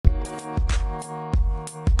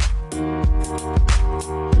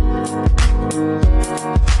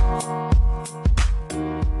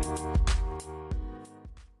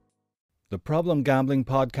Problem Gambling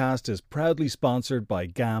podcast is proudly sponsored by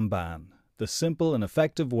GamBan, the simple and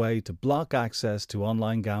effective way to block access to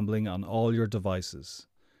online gambling on all your devices.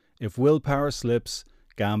 If willpower slips,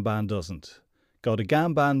 GamBan doesn't. Go to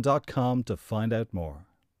gamban.com to find out more.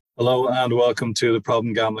 Hello and welcome to the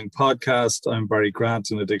Problem Gambling podcast. I'm Barry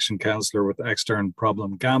Grant, an addiction counsellor with Extern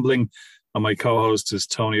Problem Gambling, and my co-host is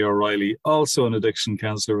Tony O'Reilly, also an addiction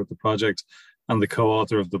counsellor with the project and the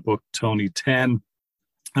co-author of the book Tony 10.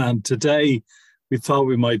 And today we thought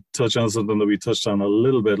we might touch on something that we touched on a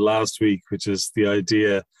little bit last week, which is the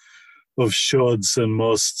idea of shoulds and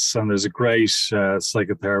musts. And there's a great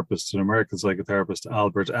psychotherapist, an American psychotherapist,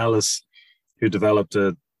 Albert Ellis, who developed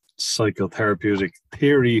a psychotherapeutic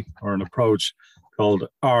theory or an approach called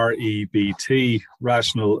REBT,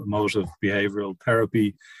 Rational Emotive Behavioral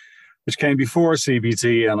Therapy, which came before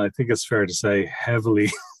CBT, and I think it's fair to say heavily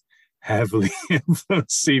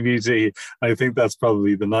influenced CBT. I think that's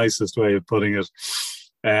probably the nicest way of putting it.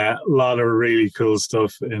 A lot of really cool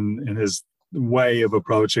stuff in his way of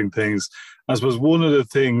approaching things. I suppose one of the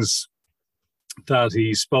things that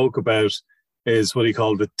he spoke about is what he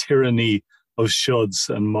called the tyranny of shoulds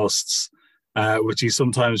and musts, which he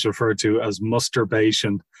sometimes referred to as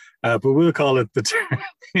masturbation. But we'll call it the tyranny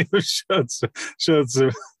of shoulds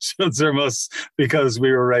or musts, because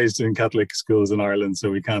we were raised in Catholic schools in Ireland,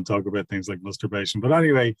 so we can't talk about things like masturbation. But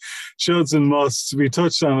anyway, shoulds and musts, we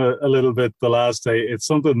touched on it a little bit the last day. It's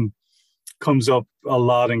something comes up a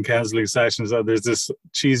lot in counselling sessions. There's this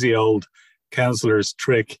cheesy old counsellor's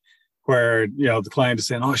trick where, you know, the client is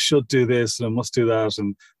saying, oh, I should do this and I must do that.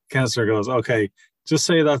 And the counsellor goes, okay, just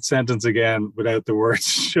say that sentence again without the word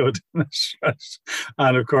should.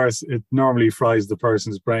 And of course, it normally fries the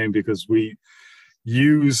person's brain because we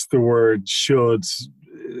use the word should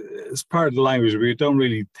as part of the language. We don't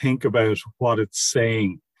really think about what it's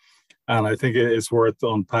saying. And I think it's worth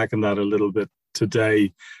unpacking that a little bit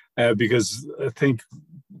today, because I think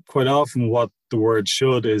quite often what the word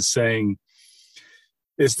should is saying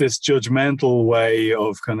is this judgmental way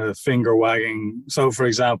of kind of finger wagging. So, for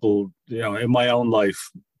example, you know, in my own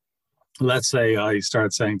life, let's say I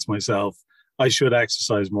start saying to myself, I should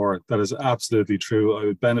exercise more. That is absolutely true. I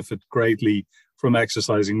would benefit greatly from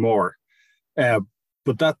exercising more.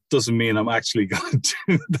 But that doesn't mean I'm actually going to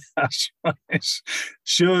do that, right?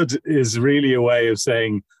 Should is really a way of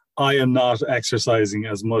saying, I am not exercising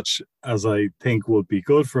as much as I think would be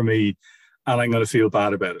good for me, and I'm going to feel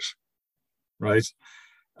bad about it, right?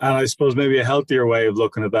 And I suppose maybe a healthier way of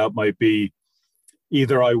looking at that might be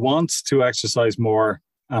either I want to exercise more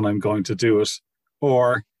and I'm going to do it,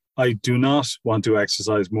 or I do not want to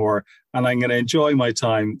exercise more and I'm going to enjoy my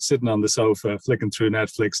time sitting on the sofa, flicking through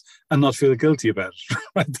Netflix and not feel guilty about it.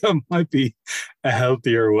 Right? That might be a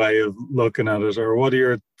healthier way of looking at it. Or what are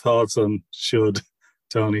your thoughts on should,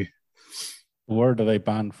 Tony? A word that I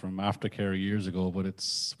banned from aftercare years ago, but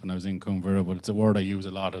it's when I was in Coomvera, but it's a word I use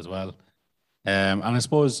a lot as well. And I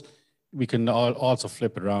suppose we can also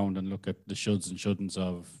flip it around and look at the shoulds and shouldn'ts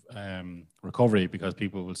of recovery, because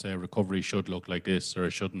people will say recovery should look like this or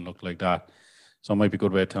it shouldn't look like that. So it might be a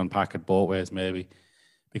good way to unpack it both ways, maybe,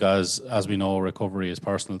 because as we know, recovery is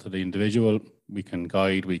personal to the individual. We can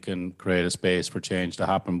guide, we can create a space for change to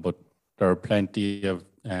happen, but there are plenty of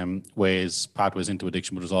pathways into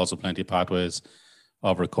addiction, but there's also plenty of pathways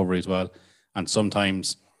of recovery as well. And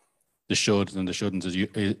sometimes the should and the shouldn't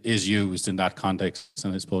is used in that context.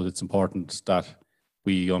 And I suppose it's important that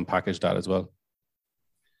we unpackage that as well.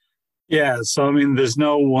 Yeah, so I mean, there's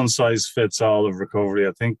no one size fits all of recovery.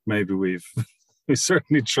 I think maybe we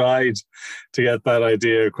certainly tried to get that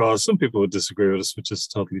idea across. Some people would disagree with us, which is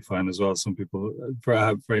totally fine as well. Some people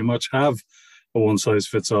very much have a one size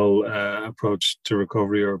fits all approach to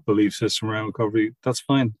recovery or belief system around recovery. That's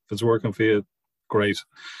fine. If it's working for you, great.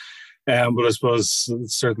 But I suppose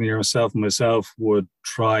certainly yourself and myself would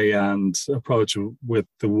try and approach it with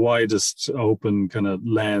the widest open kind of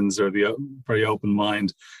lens, or the very open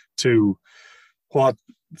mind to what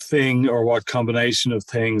thing or what combination of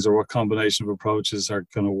things or what combination of approaches are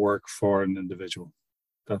going to work for an individual.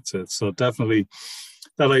 That's it. So definitely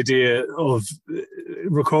that idea of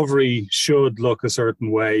recovery should look a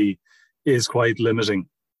certain way is quite limiting.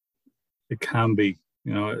 It can be.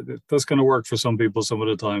 You know, that's going to work for some people some of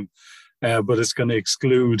the time, but it's going to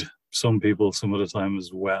exclude some people some of the time as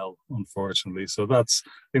well, unfortunately. So I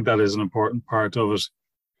think that is an important part of it.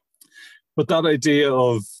 But that idea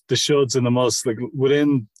of the shoulds and the musts, like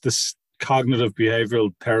within this cognitive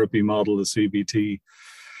behavioral therapy model, the CBT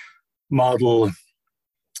model,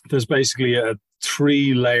 there's basically a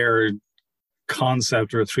 3-layer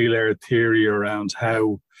concept or a 3-layer theory around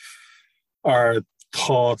how our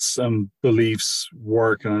thoughts and beliefs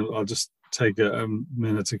work. And I'll just take a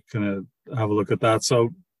minute to kind of have a look at that. So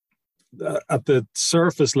at the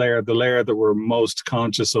surface layer, the layer that we're most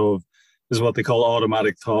conscious of is what they call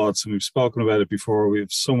automatic thoughts. And we've spoken about it before. We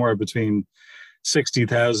have somewhere between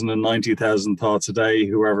 60,000 and 90,000 thoughts a day,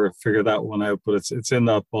 whoever figured that one out, but it's in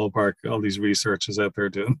that ballpark. All these researchers out there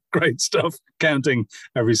doing great stuff, counting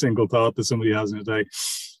every single thought that somebody has in a day.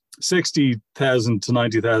 60,000 to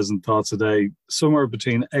 90,000 thoughts a day, somewhere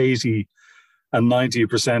between 80 and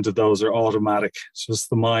 90% of those are automatic. It's just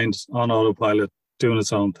the mind on autopilot doing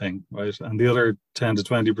its own thing, right? And the other 10 to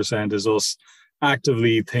 20% is us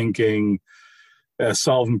actively thinking,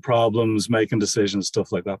 solving problems, making decisions,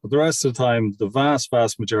 stuff like that. But the rest of the time, the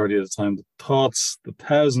vast majority of the time, the thoughts, the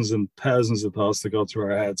thousands and thousands of thoughts that go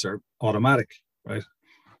through our heads are automatic, right?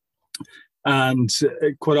 And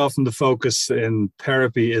quite often the focus in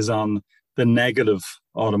therapy is on the negative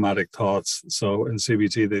automatic thoughts. So in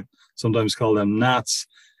CBT, they sometimes call them NATs,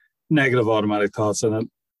 negative automatic thoughts. And a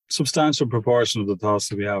substantial proportion of the thoughts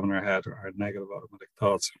that we have in our head are negative automatic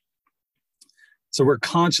thoughts. So we're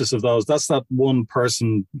conscious of those. That's that one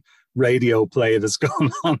person radio play that's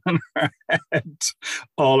going on in our head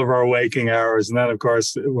all of our waking hours. And then, of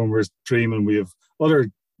course, when we're dreaming, we have other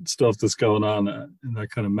stuff that's going on in that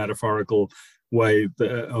kind of metaphorical way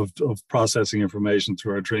of processing information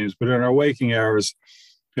through our dreams. But in our waking hours,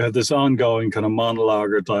 we have this ongoing kind of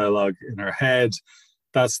monologue or dialogue in our head.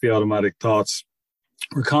 That's the automatic thoughts.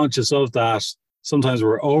 We're conscious of that. Sometimes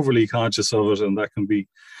we're overly conscious of it, and that can be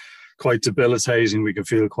quite debilitating. We can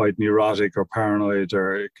feel quite neurotic or paranoid,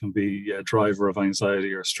 or it can be a driver of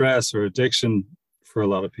anxiety or stress or addiction for a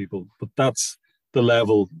lot of people. But that's the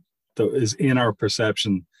level that is in our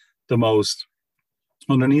perception the most.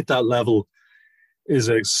 Underneath that level is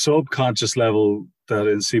a subconscious level that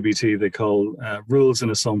in CBT they call rules and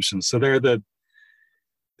assumptions. So they're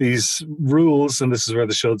these rules, and this is where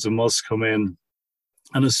the shoulds and musts come in,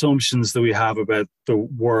 and assumptions that we have about the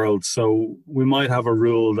world. So we might have a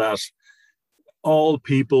rule that all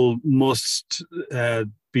people must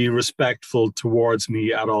be respectful towards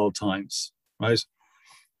me at all times, right?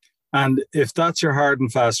 And if that's your hard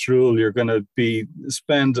and fast rule, you're going to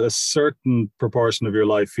spend a certain proportion of your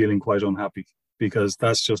life feeling quite unhappy, because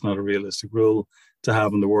that's just not a realistic rule to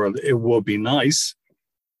have in the world. It would be nice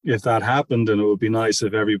if that happened, and it would be nice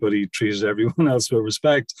if everybody treated everyone else with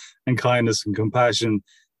respect and kindness and compassion.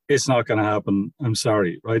 It's not going to happen. I'm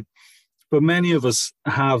sorry, right? But many of us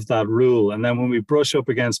have that rule. And then when we brush up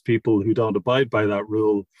against people who don't abide by that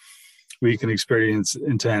rule, we can experience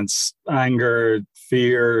intense anger,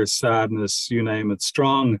 fear, sadness, you name it,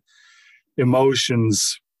 strong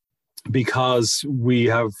emotions, because we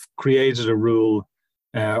have created a rule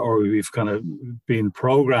or we've kind of been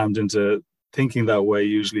programmed into thinking that way,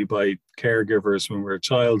 usually by caregivers when we're a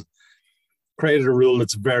child, created a rule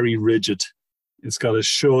that's very rigid. It's got a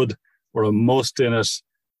should or a must in it.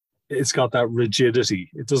 It's got that rigidity.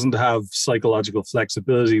 It doesn't have psychological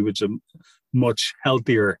flexibility, which is a much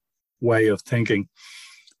healthier way of thinking.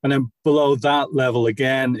 And then below that level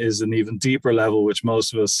again is an even deeper level, which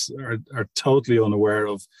most of us are totally unaware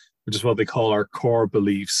of, which is what they call our core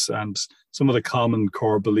beliefs. And some of the common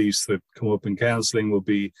core beliefs that come up in counseling will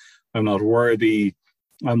be, I'm not worthy,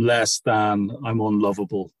 I'm less than, I'm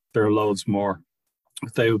unlovable. There are loads more.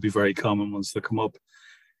 They would be very common ones that come up.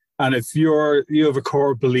 And if you have a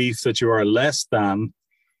core belief that you are less than,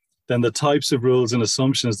 then the types of rules and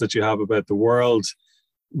assumptions that you have about the world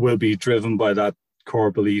will be driven by that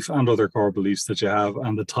core belief and other core beliefs that you have.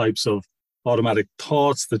 And the types of automatic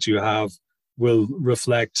thoughts that you have will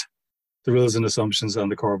reflect the rules and assumptions and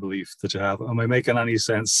the core belief that you have. Am I making any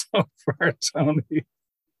sense so far, Tony?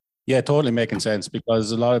 Yeah, totally making sense,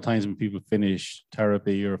 because a lot of times when people finish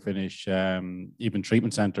therapy or finish even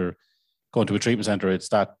treatment center, going to a treatment center, it's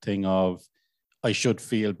that thing of, I should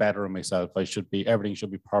feel better in myself. Everything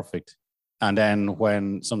should be perfect. And then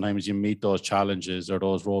when sometimes you meet those challenges or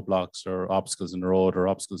those roadblocks or obstacles in the road or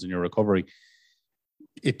obstacles in your recovery,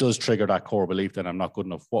 it does trigger that core belief that I'm not good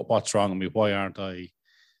enough. What's wrong with me? Why aren't I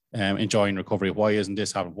enjoying recovery? Why isn't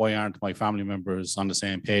this happening? Why aren't my family members on the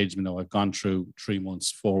same page? You know, I've gone through 3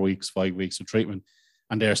 months, 4 weeks, 5 weeks of treatment,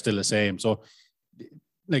 and they're still the same. So,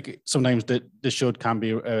 like, sometimes the should can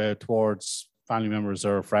be towards family members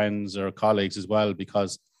or friends or colleagues as well,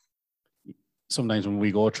 because sometimes when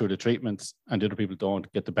we go through the treatments and the other people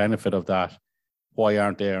don't get the benefit of that, why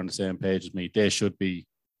aren't they on the same page as me? They should be,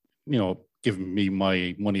 giving me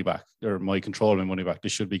my money back, or my control of my money back. They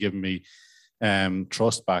should be giving me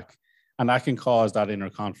trust back. And that can cause that inner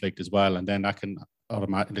conflict as well. And then that can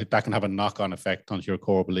have a knock-on effect onto your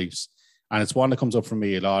core beliefs. And it's one that comes up for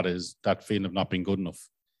me a lot, is that feeling of not being good enough.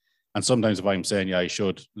 And sometimes if I'm saying, yeah, I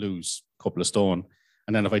should lose a couple of stone,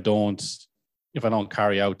 and then if I don't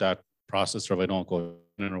carry out that process, or if I don't go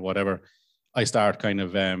in or whatever, I start kind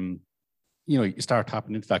of, you start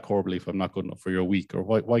tapping into that core belief, I'm not good enough, for your week, or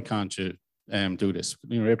why can't you do this?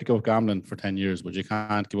 You have to give up gambling for 10 years, but you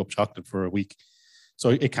can't give up chocolate for a week. So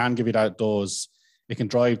it can give you it can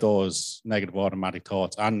drive those negative automatic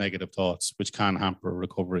thoughts and negative thoughts, which can hamper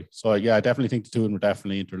recovery. So yeah, I definitely think the two of them are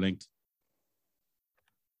definitely interlinked.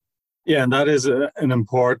 Yeah, and that is an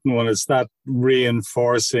important one. It's that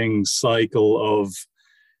reinforcing cycle of,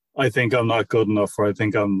 I think I'm not good enough, or I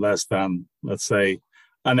think I'm less than, let's say.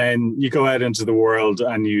 And then you go out into the world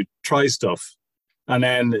and you try stuff. And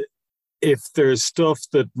then if there's stuff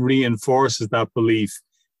that reinforces that belief,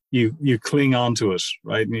 you cling on to it,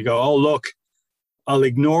 right? And you go, oh, look, I'll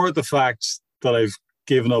ignore the fact that I've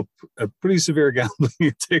given up a pretty severe gambling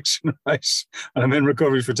addiction, right? And I'm in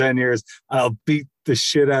recovery for 10 years. And I'll beat the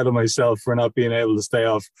shit out of myself for not being able to stay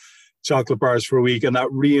off chocolate bars for a week. And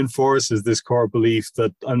that reinforces this core belief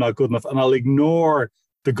that I'm not good enough. And I'll ignore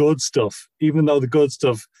the good stuff, even though the good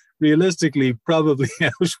stuff realistically probably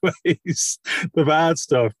outweighs the bad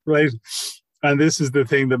stuff, right? And this is the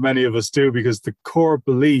thing that many of us do, because the core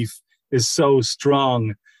belief is so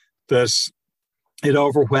strong that it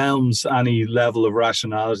overwhelms any level of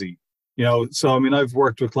rationality. So I mean, I've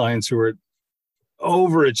worked with clients who are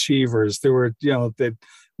overachievers. They were, they'd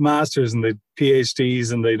masters and they'd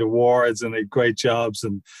PhDs and they'd awards and they'd great jobs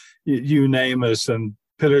and you name it, and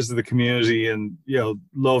pillars of the community, and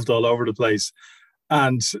loved all over the place.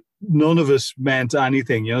 And none of it meant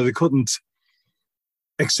anything. They couldn't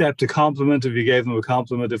accept a compliment if you gave them a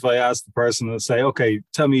compliment. If I asked the person to say, okay,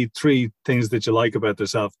 tell me 3 things that you like about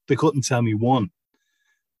yourself, they couldn't tell me one.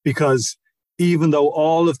 Because even though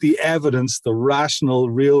all of the evidence, the rational,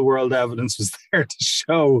 real world evidence, was there to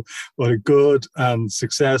show what a good and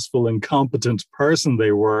successful and competent person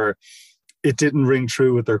they were, it didn't ring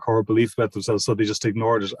true with their core belief about themselves. So they just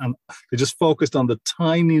ignored it. And they just focused on the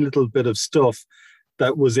tiny little bit of stuff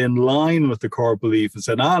that was in line with the core belief and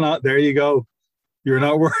said, no, there you go. You're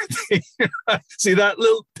not worthy. See that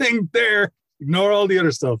little thing there? Ignore all the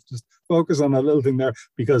other stuff. Just focus on that little thing there,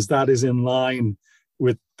 because that is in line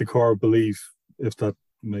with the core belief, if that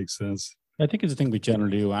makes sense. I think it's a thing we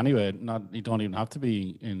generally do anyway. You don't even have to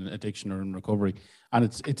be in addiction or in recovery. And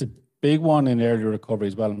it's a big one in early recovery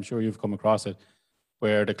as well. I'm sure you've come across it,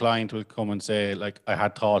 where the client will come and say, like, I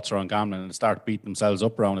had thoughts around gambling, and start beating themselves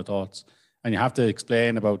up around the thoughts. And you have to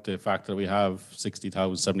explain about the fact that we have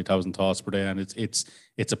 60,000, 70,000 thoughts per day, and it's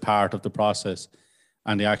a part of the process.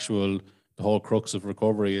 And the whole crux of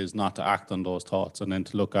recovery is not to act on those thoughts, and then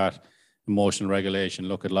to look at emotional regulation,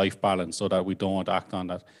 look at life balance, so that we don't act on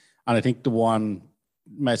that. And I think the one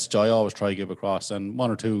message I always try to give across, and one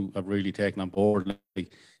or two I've really taken on board,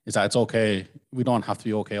 is that it's okay. We don't have to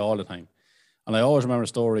be okay all the time. And I always remember a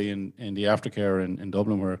story in the aftercare in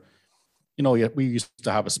Dublin where, we used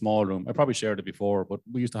to have a small room. I probably shared it before, but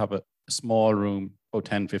we used to have a small room, about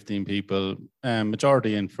 10, 15 people,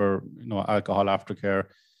 majority in for, alcohol aftercare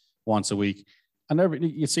once a week. And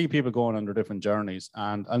you see people going on their different journeys.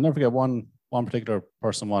 And I'll never forget one particular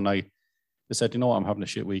person one night. They said, I'm having a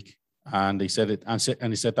shit week. And he said it, and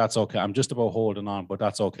he said, that's okay. I'm just about holding on, but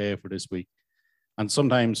that's okay for this week. And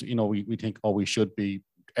sometimes, we think, we should be,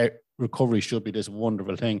 recovery should be this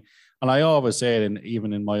wonderful thing. And I always say it,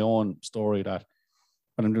 even in my own story, that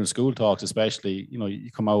when I'm doing school talks, especially, you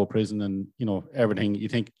come out of prison and, everything, you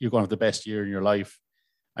think you're going to have the best year in your life.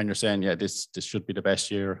 And you're saying, yeah, this should be the best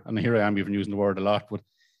year. And here I am even using the word a lot, but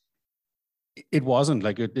it wasn't.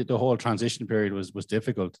 Like, the whole transition period was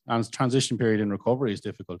difficult. And transition period in recovery is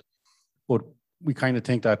difficult. But we kind of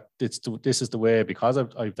think that this is the way, because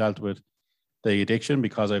I've dealt with the addiction,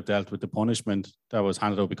 because I've dealt with the punishment that was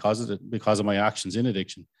handed out because of my actions in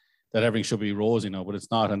addiction, that everything should be rosy now, but it's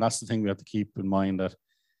not. And that's the thing we have to keep in mind, that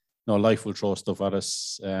life will throw stuff at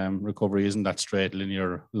us. Recovery isn't that straight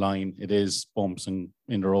linear line. It is bumps in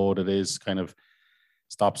the road. It is kind of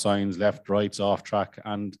stop signs, left, rights, off track.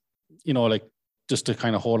 And, just to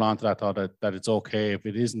kind of hold on to that thought that it's okay if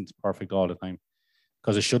it isn't perfect all the time,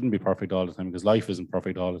 because it shouldn't be perfect all the time, because life isn't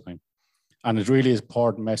perfect all the time. And it really is an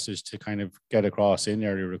important message to kind of get across in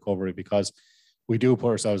early recovery, because we do put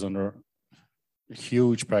ourselves under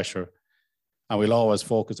huge pressure, and we'll always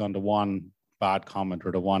focus on the one bad comment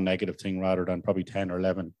or the one negative thing rather than probably 10 or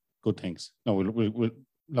 11 good things.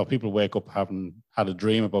 People wake up having had a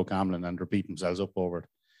dream about gambling and they're beating themselves up over it.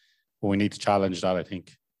 But we need to challenge that, I think,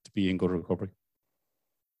 to be in good recovery.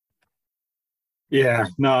 Yeah,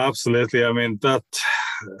 no, absolutely. I mean, that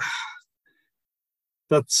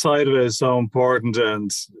side of it is so important,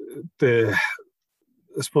 and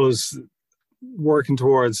I suppose, working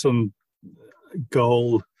towards some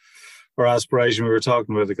goal or aspiration. We were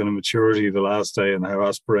talking about the kind of maturity the last day and how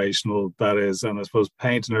aspirational that is. And I suppose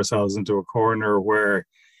painting ourselves into a corner where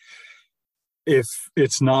if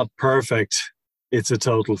it's not perfect, it's a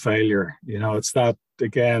total failure. You know, it's that,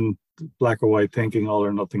 again, black or white thinking, all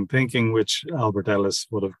or nothing thinking, which Albert Ellis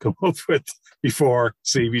would have come up with before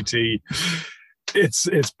CBT.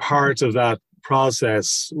 It's part of that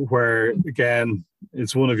process where, again,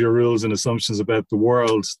 it's one of your rules and assumptions about the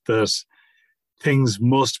world that things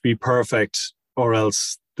must be perfect or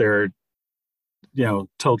else they're, you know,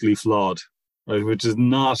 totally flawed, right? Which is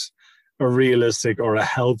not a realistic or a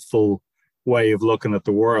helpful way of looking at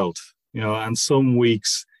the world, you know. And some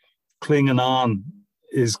weeks clinging on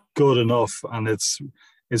is good enough, and it's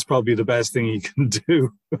probably the best thing you can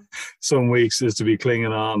do. Some weeks is to be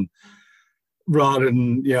clinging on rather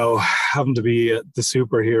than, you know, having to be the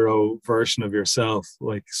superhero version of yourself.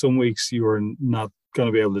 Like, some weeks you are not going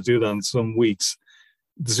to be able to do that, and some weeks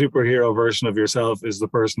the superhero version of yourself is the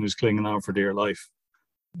person who's clinging on for dear life.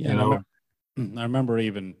 Yeah, you know. I remember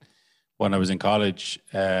even when I was in college,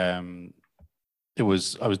 I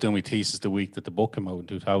was doing my thesis the week that the book came out in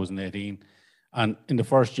 2018. And in the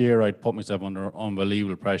first year, I'd put myself under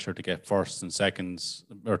unbelievable pressure to get firsts and seconds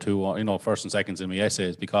or two, you know, first and seconds in my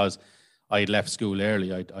essays, because I'd left school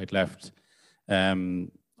early. I'd left, I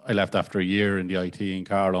left after a year in the IT in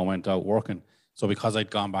Carlow and went out working. So because I'd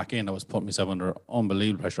gone back in, I was putting myself under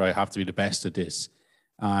unbelievable pressure. I have to be the best at this.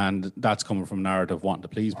 And that's coming from narrative wanting to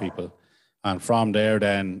please people. And from there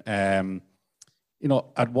then, you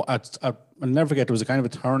know, I'll never forget, there was a kind of a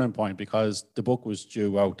turning point because the book was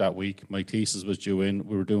due out that week. My thesis was due in.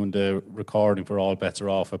 We were doing the recording for All Bets Are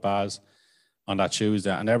Off at Baz on that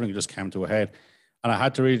Tuesday, and everything just came to a head. And I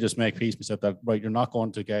had to really just make peace with myself that, right, you're not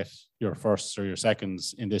going to get your firsts or your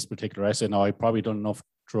seconds in this particular essay. Now, I've probably done enough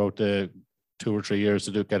throughout the 2 or 3 years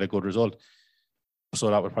to get a good result.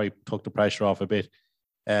 So that would probably took the pressure off a bit.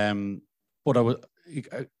 But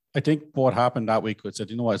I think what happened that week was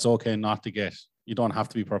that, you know what, it's okay not to get, you don't have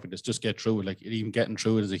to be perfect. It's just get through it. Like, even getting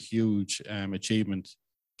through it is a huge achievement,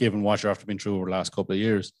 given what you've been through over the last couple of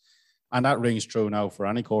years. And that rings true now for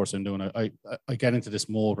any course I'm doing. I get into this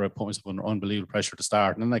mode where I put myself under unbelievable pressure to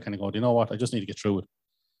start. And then I kind of go, you know what, I just need to get through it.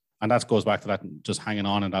 And that goes back to that, just hanging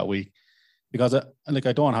on in that week. Because I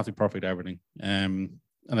don't have to be perfect at everything. And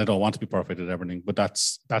I don't want to be perfect at everything. But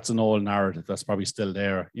that's an old narrative that's probably still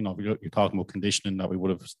there. You know, you're talking about conditioning that we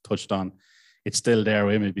would have touched on. It's still there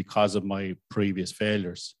with me because of my previous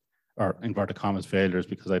failures, or inverted commas failures,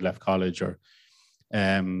 because I left college, or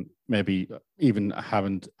maybe even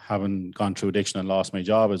haven't gone through addiction and lost my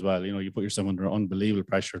job as well. You know, you put yourself under unbelievable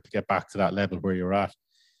pressure to get back to that level where you're at.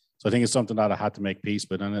 So I think it's something that I had to make peace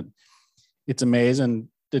with. And it's amazing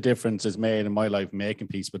the difference is made in my life making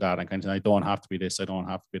peace with that. And kind of, I don't have to be this, I don't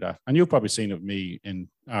have to be that. And you've probably seen it with me in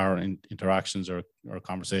our interactions or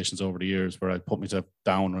conversations over the years, where I put myself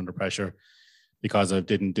down under pressure because I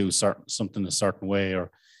didn't do something a certain way, or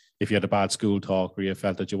if you had a bad school talk or you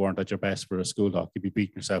felt that you weren't at your best for a school talk, you'd be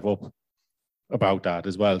beating yourself up about that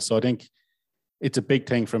as well. So I think it's a big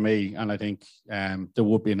thing for me. And I think there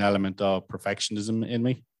would be an element of perfectionism in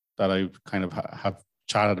me that I kind of have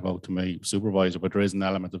chatted about to my supervisor, but there is an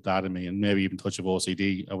element of that in me, and maybe even touch of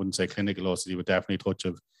OCD. I wouldn't say clinical OCD, but definitely touch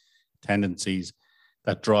of tendencies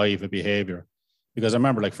that drive a behavior. Because I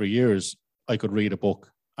remember, like, for years, I could read a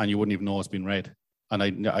book and you wouldn't even know it's been read. And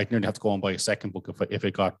I'd nearly have to go and buy a second book if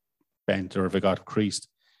it got bent or if it got creased.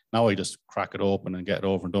 Now I just crack it open and get it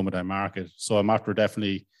over and done with, I mark it. So I'm after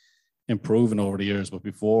definitely improving over the years, but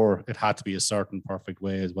before it had to be a certain perfect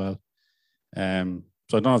way as well.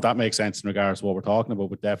 So I don't know if that makes sense in regards to what we're talking about,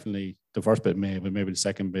 but definitely the first bit may, but maybe the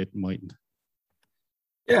second bit mightn't.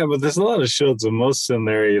 Yeah, but there's a lot of shoulds and musts in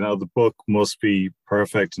there. You know, the book must be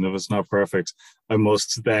perfect, and if it's not perfect, I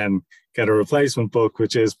must then get a replacement book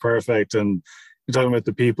which is perfect. And you're talking about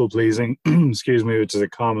the people pleasing, excuse me, which is a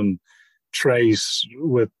common trait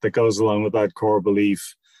that goes along with that core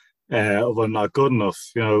belief of I'm not good enough.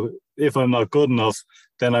 You know, if I'm not good enough,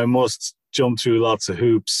 then I must jump through lots of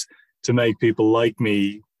hoops to make people like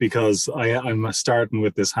me because I'm starting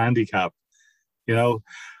with this handicap, you know.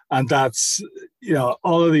 And that's, you know,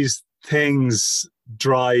 all of these things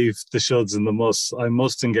drive the shoulds and the musts. I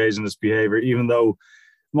must engage in this behavior, even though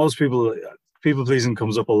most people pleasing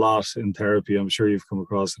comes up a lot in therapy. I'm sure you've come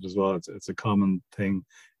across it as well. It's a common thing.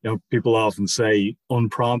 You know, people often say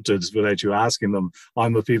unprompted, without you asking them,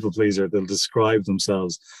 I'm a people pleaser. They'll describe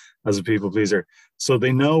themselves as a people pleaser. So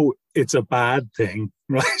they know it's a bad thing,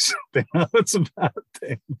 right? They know it's a bad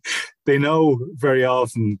thing. They know very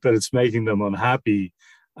often that it's making them unhappy.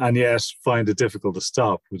 and yet find it difficult to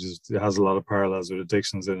stop, it has a lot of parallels with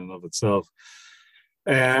addictions in and of itself.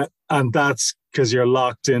 And that's because you're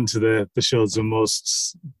locked into the shoulds and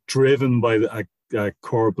musts, driven by a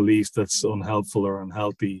core belief that's unhelpful or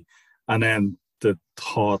unhealthy, and then the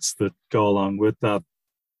thoughts that go along with that.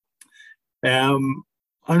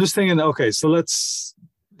 I'm just thinking, okay, so let's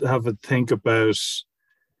have a think about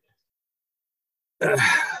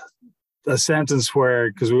a sentence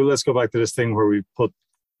where, because let's go back to this thing where we put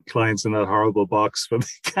clients in that horrible box when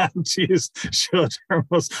they can't use should or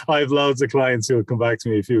must. I have loads of clients who will come back to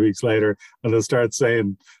me a few weeks later and they'll start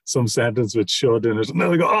saying some sentence with should in it, and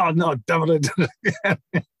they'll go, oh no, damn it, I did it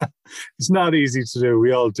again. It's not easy to do.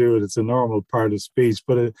 We all do it. It's a normal part of speech,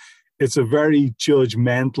 but it's a very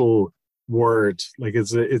judgmental word. Like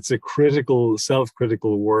it's a critical,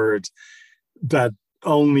 self-critical word that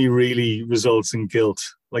only really results in guilt.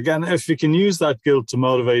 Like, and if you can use that guilt to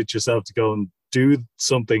motivate yourself to go and do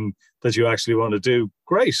something that you actually want to do,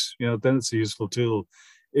 great. Then it's a useful tool.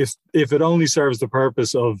 If it only serves the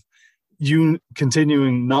purpose of you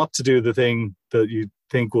continuing not to do the thing that you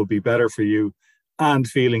think will be better for you and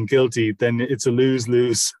feeling guilty, then it's a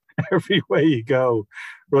lose-lose every way you go,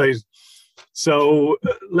 right? So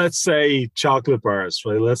let's say chocolate bars,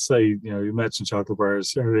 right? Let's say, you mentioned chocolate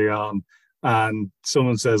bars early on, and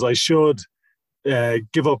someone says, I should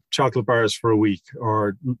give up chocolate bars for a week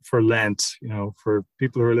or for Lent. For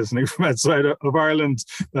people who are listening from outside of Ireland,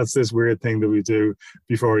 that's this weird thing that we do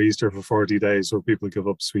before Easter for 40 days where people give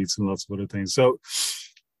up sweets and lots of other things. So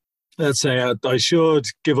let's say I should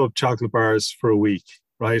give up chocolate bars for a week,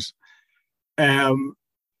 right? Now,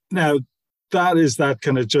 that is that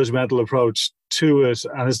kind of judgmental approach to it,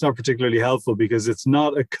 and it's not particularly helpful because it's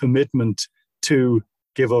not a commitment to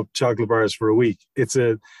give up chocolate bars for a week. It's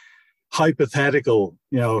a hypothetical,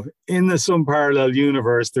 in some parallel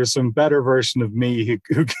universe, there's some better version of me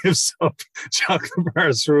who gives up chocolate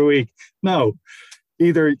bars for a week. No,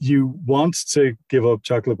 either you want to give up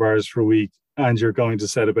chocolate bars for a week and you're going to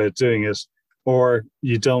set about doing it, or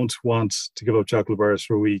you don't want to give up chocolate bars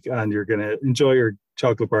for a week and you're going to enjoy your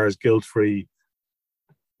chocolate bars guilt-free.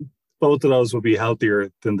 Both of those will be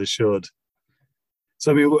healthier than they should.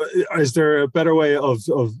 So, I mean, is there a better way of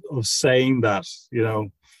saying that,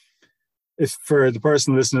 if for the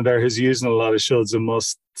person listening there who's using a lot of shoulds and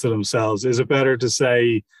musts to themselves, is it better to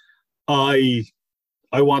say, I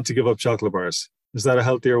want to give up chocolate bars? Is that a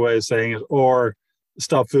healthier way of saying it? Or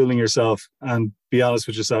stop fooling yourself and be honest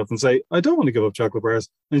with yourself and say, I don't want to give up chocolate bars.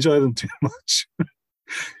 I enjoy them too much.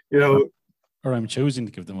 Or I'm choosing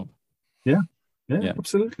to give them up. Yeah,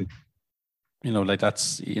 absolutely. Like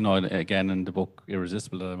that's, again, in the book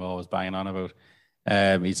Irresistible that I'm always banging on about,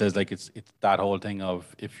 he says, like, it's that whole thing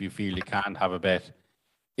of, if you feel you can't have a bet,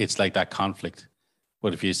 it's like that conflict.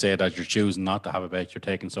 But if you say that you're choosing not to have a bet, you're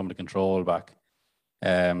taking some of the control back.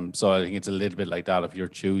 So I think it's a little bit like that if you're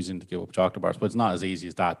choosing to give up chocolate bars, but it's not as easy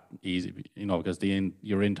as that easy, because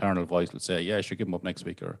your internal voice will say, yeah, sure, give them up next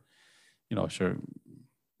week, or, sure,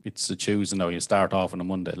 it's a choose. You start off on a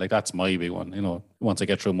Monday. Like, that's my big one. Once I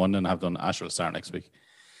get through Monday and have done, I shall start next week.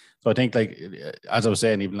 So I think, like, as I was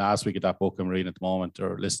saying, even last week at that book I'm reading at the moment,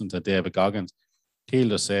 or listening to David Goggins, he'll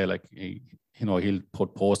just say, like, he'll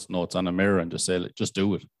put post notes on a mirror and just say, like, just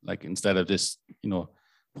do it. Like, instead of this,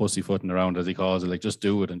 pussyfooting around, as he calls it, like, just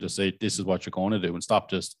do it and just say, this is what you're going to do, and stop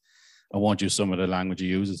just, I won't use some of the language he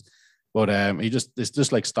uses. But it's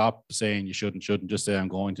just like, stop saying you shouldn't, just say, I'm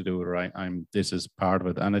going to do it, or this is part of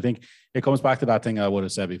it. And I think it comes back to that thing I would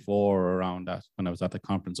have said before around that, when I was at the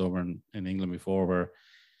conference over in England before, where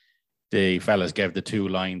the fellas gave the two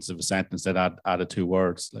lines of a sentence that added two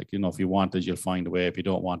words. Like, if you want it, you'll find a way. If you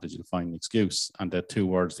don't want it, you'll find an excuse. And the two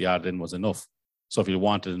words they added in was enough. So if you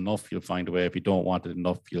want it enough, you'll find a way. If you don't want it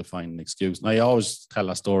enough, you'll find an excuse. And I always tell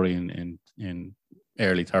that story in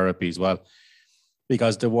early therapy as well,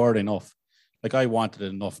 because the word enough, like, I wanted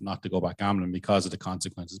enough not to go back gambling because of the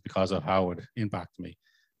consequences, because of how it impacted me.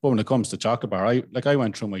 But when it comes to chocolate bar, I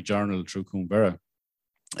went through my journal through Coomberra.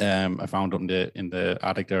 I found it in the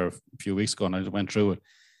attic there a few weeks ago, and I went through it.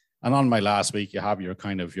 And on my last week, you have your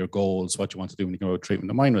kind of your goals, what you want to do when you go to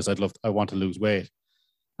treatment. And mine was, I want to lose weight.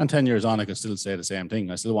 And 10 years on, I could still say the same thing.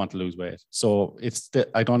 I still want to lose weight. So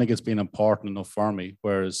I don't think it's been important enough for me,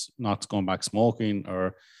 whereas not going back smoking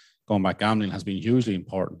or going back gambling has been hugely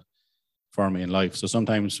important for me in life. So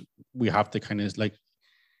sometimes we have to kind of, like,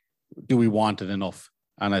 do we want it enough?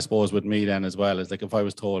 And I suppose with me then as well, is like, if I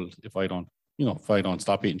was told, if I don't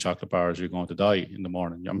stop eating chocolate bars, you're going to die in the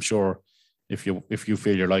morning. I'm sure if you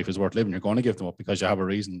feel your life is worth living, you're going to give them up because you have a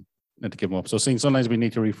reason to give them up. So sometimes we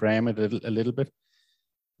need to reframe it a little bit.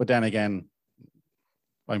 But then again,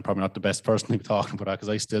 I'm probably not the best person to be talking about that,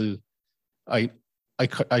 because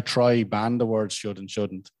I try ban the words should and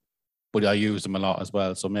shouldn't, but I use them a lot as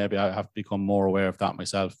well. So maybe I have to become more aware of that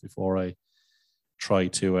myself before I try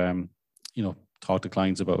to, talk to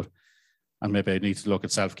clients about. And maybe I need to look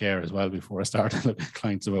at self-care as well before I start to look at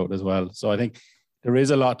clients about it as well. So I think there is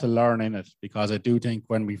a lot to learn in it, because I do think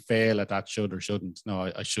when we fail at that should or shouldn't,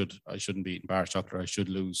 no, I shouldn't be eating bar chocolate, I should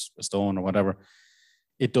lose a stone or whatever.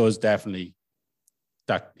 It does definitely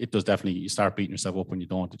you start beating yourself up when you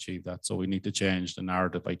don't achieve that. So we need to change the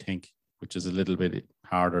narrative, I think, which is a little bit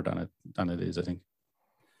harder than it is, I think.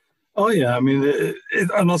 Oh yeah, I mean,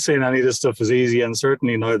 I'm not saying any of this stuff is easy, and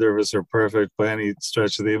certainly neither of us are perfect by any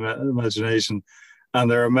stretch of the imagination. And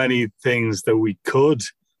there are many things that we could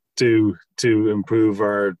do to improve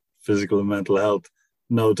our physical and mental health,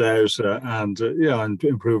 no doubt, and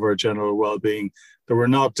improve our general well-being that we're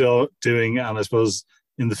not doing. And I suppose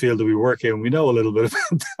in the field that we work in, we know a little bit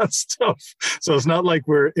about that stuff. So it's not like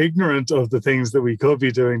we're ignorant of the things that we could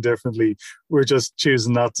be doing differently. We're just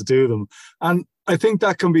choosing not to do them. And I think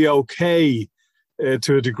that can be okay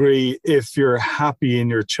to a degree if you're happy in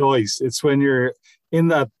your choice. It's when you're in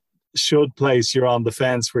that should place, you're on the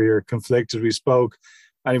fence where you're conflicted. We spoke,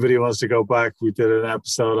 anybody who wants to go back, we did an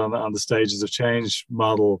episode on the stages of change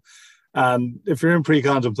model. And if you're in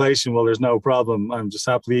pre-contemplation, well, there's no problem. I'm just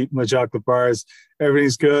happily eating my chocolate bars.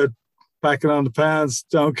 Everything's good. Packing on the pants.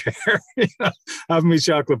 Don't care. Having me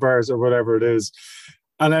chocolate bars or whatever it is.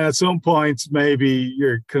 And then at some point, maybe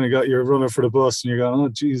you're running for the bus and you're going, oh,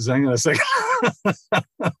 geez, hang on a second.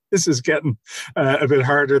 This is getting a bit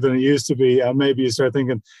harder than it used to be. And maybe you start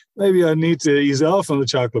thinking, maybe I need to ease off on the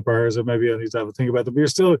chocolate bars, or maybe I need to have a think about them. But you're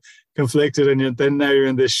still conflicted, and then now you're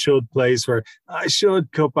in this should place where I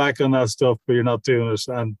should cut back on that stuff, but you're not doing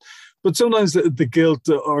it. But sometimes the guilt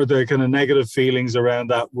or the kind of negative feelings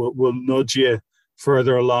around that will nudge you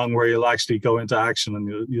further along, where you'll actually go into action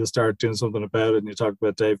and you'll start doing something about it. And you talk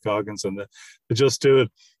about Dave Goggins and the just do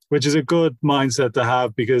it, which is a good mindset to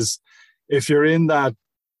have, because if you're in that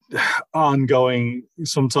ongoing,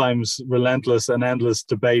 sometimes relentless and endless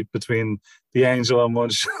debate between the angel on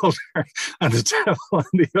one shoulder and the devil on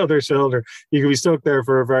the other shoulder, you can be stuck there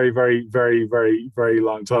for a very, very, very, very, very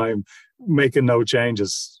long time, making no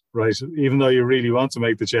changes, right? Even though you really want to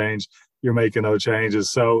make the change, you're making no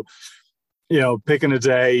changes. So, picking a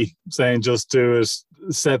day, saying just do it,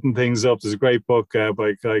 setting things up. There's a great book by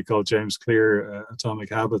a guy called James Clear, Atomic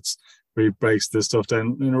Habits, where he breaks this stuff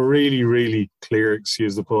down in a really, really clear,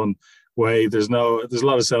 excuse the pun, way. There's a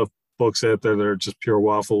lot of self books out there that are just pure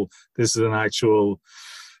waffle. This is an actual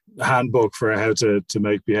handbook for how to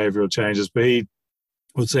make behavioral changes. But he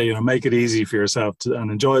would say, make it easy for yourself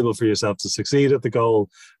and enjoyable for yourself to succeed at the goal,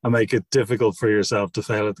 and make it difficult for yourself to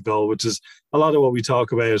fail at the goal, which is a lot of what we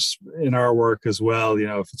talk about in our work as well.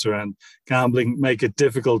 If it's around gambling, make it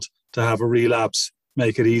difficult to have a relapse,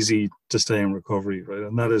 make it easy to stay in recovery, right?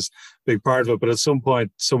 And that is a big part of it. But at some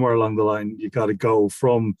point, somewhere along the line, you got to go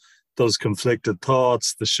from those conflicted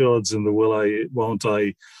thoughts, the shoulds and the will I, won't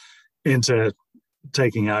I, into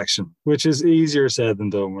taking action, which is easier said than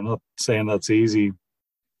done. We're not saying that's easy.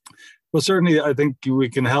 But certainly, I think we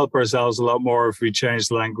can help ourselves a lot more if we change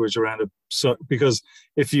the language around it. So, because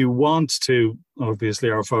if you want to, obviously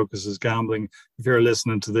our focus is gambling. If you're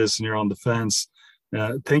listening to this and you're on the fence,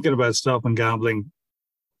 thinking about stopping gambling,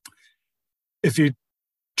 if you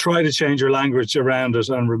try to change your language around it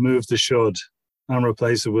and remove the should and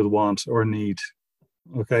replace it with want or need,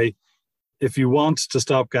 okay? If you want to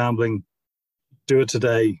stop gambling, do it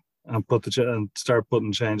today and start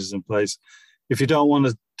putting changes in place. If you don't want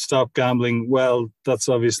to stop gambling, well, that's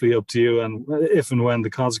obviously up to you. And if and when the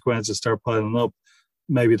consequences start piling up,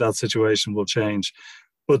 maybe that situation will change.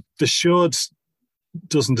 But the should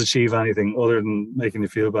doesn't achieve anything other than making you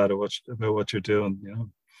feel bad about what you're doing,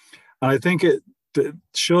 And I think the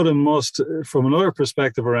should and must, from another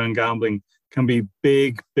perspective around gambling, can be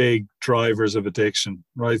big, big drivers of addiction,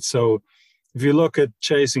 right? So if you look at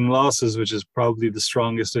chasing losses, which is probably the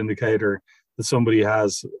strongest indicator that somebody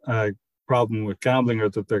has a problem with gambling, or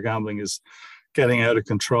that their gambling is getting out of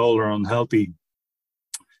control or unhealthy,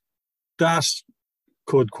 that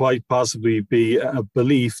could quite possibly be a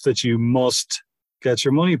belief that you must get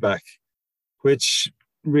your money back, which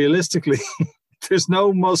realistically, there's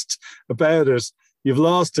no must about it. You've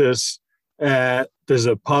lost it. There's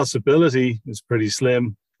a possibility, it's pretty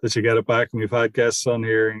slim, that you get it back. And we've had guests on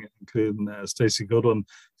here, including Stacey Goodwin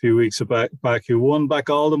a few weeks back, who won back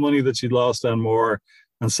all the money that she'd lost and more,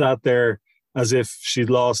 and sat there as if she'd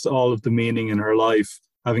lost all of the meaning in her life,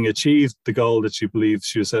 having achieved the goal that she believed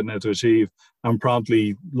she was setting out to achieve, and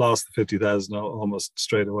promptly lost the 50,000 almost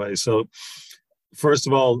straight away. So first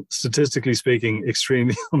of all, statistically speaking,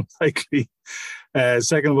 extremely unlikely.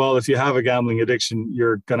 Second of all, if you have a gambling addiction,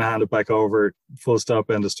 you're going to hand it back over. Full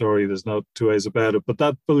stop, end of story. There's no two ways about it. But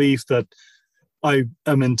that belief that I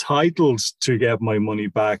am entitled to get my money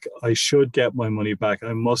back, I should get my money back,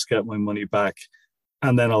 I must get my money back,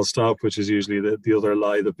 and then I'll stop, which is usually the other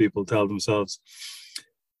lie that people tell themselves.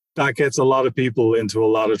 That gets a lot of people into a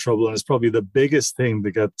lot of trouble, and it's probably the biggest thing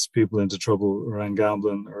that gets people into trouble around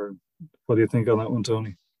gambling. Or what do you think on that one,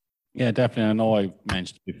 Tony? Yeah, definitely. I know I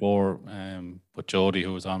mentioned before, but Jody,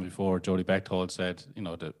 who was on before, Jody Bechtold said,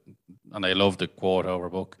 and I love the quote out of her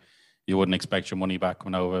book, you wouldn't expect your money back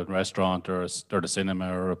when out of a restaurant or the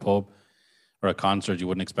cinema or a pub or a concert. You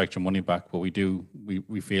wouldn't expect your money back, but we do.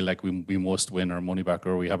 We feel like we must win our money back,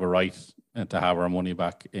 or we have a right to have our money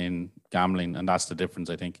back in gambling, and that's the difference,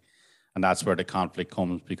 I think. And that's where the conflict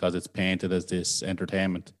comes, because it's painted as this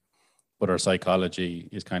entertainment, but our psychology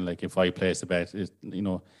is kind of like, if I place a bet,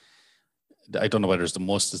 I don't know whether it's the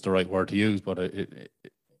must is the right word to use, but if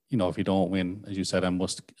you don't win, as you said,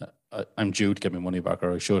 I'm due to get my money back,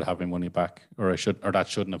 or I should have my money back, or that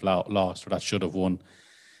shouldn't have lost, or that should have won.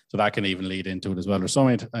 So that can even lead into it as well. There's so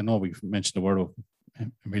many, I know we've mentioned the word a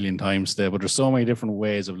million times today, but there's so many different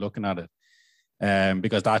ways of looking at it,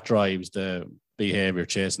 because that drives the behavior,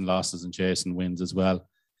 chasing losses and chasing wins as well.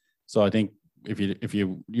 So I think if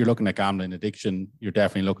you're looking at gambling addiction, you're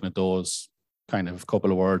definitely looking at those kind of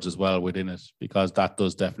couple of words as well within it, because that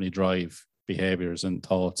does definitely drive behaviors and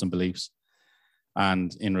thoughts and beliefs.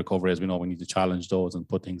 And in recovery, as we know, we need to challenge those and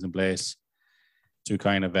put things in place to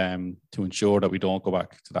kind of to ensure that we don't go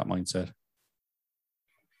back to that mindset.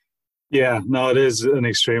 Yeah, no, it is an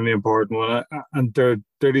extremely important one. And there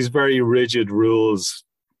are these very rigid rules.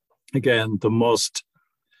 Again, the must,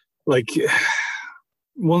 like,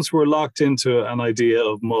 once we're locked into an idea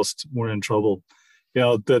of must, we're in trouble.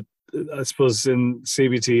 That I suppose in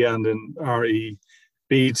CBT and in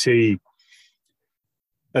REBT,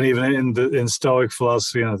 and even in Stoic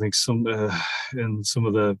philosophy, and I think in some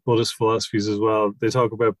of the Buddhist philosophies as well, they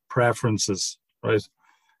talk about preferences, right?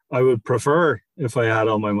 I would prefer if I had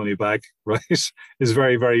all my money back, right? Is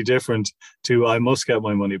very, very different to I must get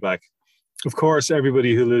my money back. Of course,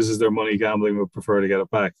 everybody who loses their money gambling would prefer to get it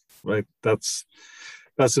back, right? That's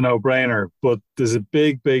a no-brainer. But there's a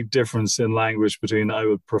big, big difference in language between I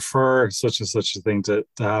would prefer such and such a thing to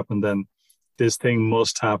happen, then this thing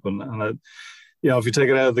must happen. And if you take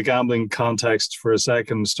it out of the gambling context for a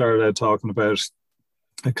second, started out talking about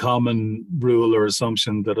a common rule or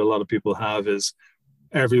assumption that a lot of people have is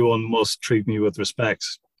everyone must treat me with respect.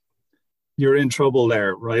 You're in trouble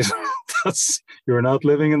there, right? You're not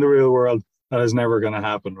living in the real world. That is never going to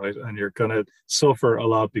happen, right? And you're going to suffer a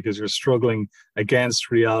lot because you're struggling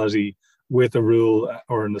against reality with a rule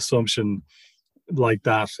or an assumption like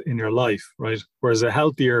that in your life, right? Whereas a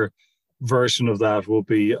healthier version of that will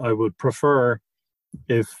be, I would prefer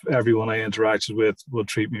if everyone I interacted with will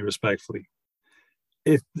treat me respectfully.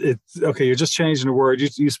 It's okay. You're just changing a word.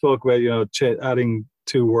 You spoke about adding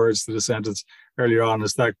two words to the sentence earlier on.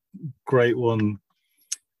 Is that great one?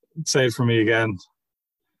 Say it for me again.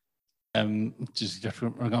 Just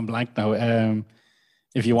we're going blank now.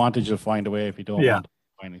 If you wanted, you'll find a way. If you don't want,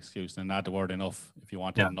 find an excuse. And add the word enough. If you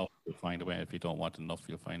want enough, you'll find a way. If you don't want enough,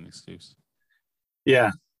 you'll find an excuse.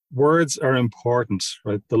 Yeah. Words are important,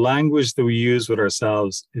 right? The language that we use with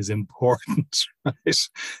ourselves is important, right?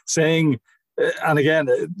 Saying, and again,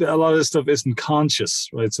 a lot of this stuff isn't conscious,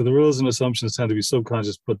 right? So the rules and assumptions tend to be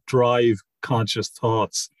subconscious, but drive conscious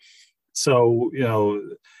thoughts. So,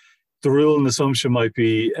 the rule and assumption might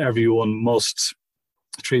be everyone must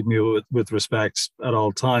treat me with respect at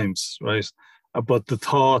all times, right? But the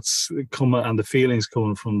thoughts and the feelings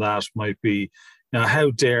coming from that might be, how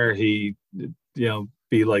dare he,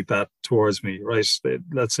 be like that towards me, right?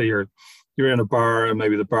 Let's say you're in a bar and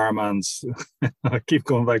maybe the barman's, I keep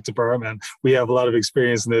going back to barman. We have a lot of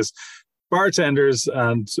experience in this. Bartenders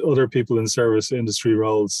and other people in service industry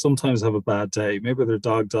roles sometimes have a bad day. Maybe their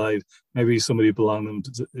dog died. Maybe somebody belonged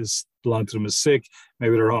to them is sick.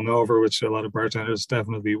 Maybe they're hungover, which a lot of bartenders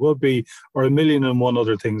definitely would be, or 1,000,001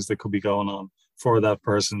 other things that could be going on for that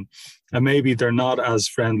person. And maybe they're not as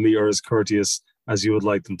friendly or as courteous as you would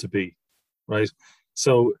like them to be, right?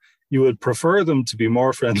 So you would prefer them to be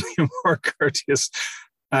more friendly and more courteous.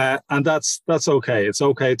 And that's okay. It's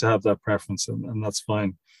okay to have that preference, and that's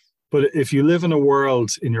fine. But if you live in a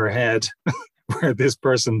world in your head where this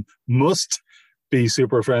person must be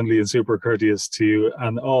super friendly and super courteous to you,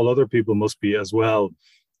 and all other people must be as well,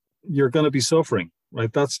 you're going to be suffering,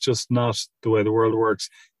 right? That's just not the way the world works.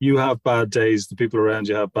 You have bad days. The people around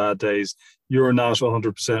you have bad days. You're not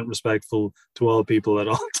 100% respectful to all people at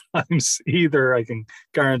all times either. I can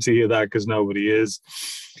guarantee you that, because nobody is.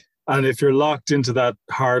 And if you're locked into that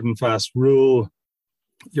hard and fast rule,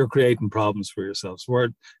 you're creating problems for yourselves.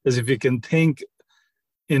 Whereas if you can think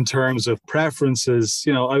in terms of preferences,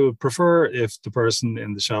 I would prefer if the person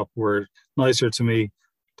in the shop were nicer to me.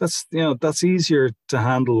 That's easier to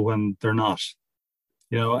handle when they're not,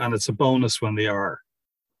 and it's a bonus when they are.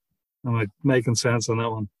 Am I making sense on that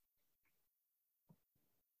one?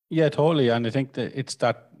 Yeah, totally. And I think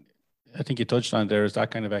that I think you touched on there is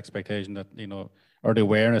that kind of expectation that, or the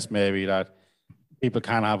awareness maybe that people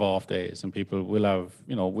can have off days and people will have,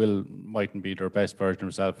 mightn't be their best version of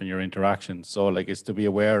themselves in your interactions. So like, it's to be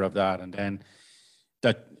aware of that. And then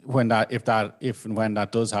that if and when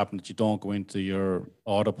that does happen, that you don't go into your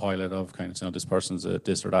autopilot of kind of, this person's a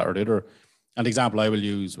this or that or the other. An example I will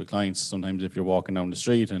use with clients, sometimes if you're walking down the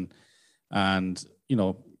street and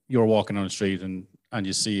you're walking down the street and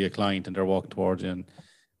you see a client and they're walking towards you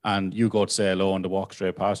and you go to say hello and they walk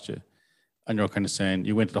straight past you. And you're kind of saying,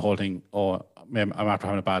 you went to the whole thing, oh, I'm after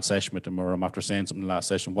having a bad session with them, or I'm after saying something in the last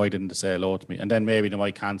session, why didn't they say hello to me? And then maybe they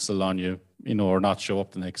might cancel on you, or not show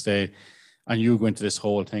up the next day. And you go into this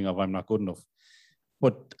whole thing of, I'm not good enough.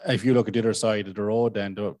 But if you look at the other side of the road,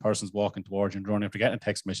 then the person's walking towards you and running after getting a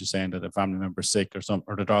text message saying that a family member is sick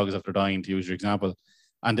or the dog is after dying, to use your example,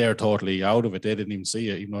 and they're totally out of it. They didn't even see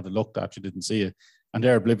it, even though they looked at you, didn't see it. And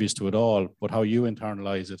they're oblivious to it all. But how you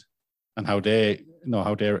internalize it and how you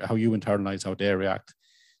internalize how they react.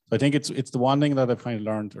 So I think it's the one thing that I've kind of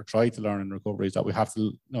learned or tried to learn in recovery is that we have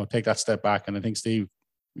to take that step back. And I think Steve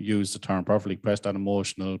used the term perfectly, press that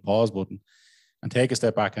emotional pause button and take a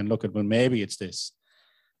step back and look at, well, maybe it's this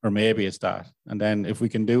or maybe it's that. And then if we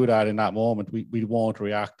can do that in that moment, we won't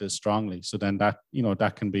react as strongly. So then that,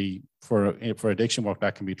 that can be for addiction work,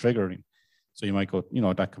 that can be triggering. So you might go,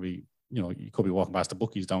 that could be, you could be walking past the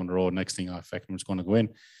bookies down the road. Next thing I affect them, it's going to go in.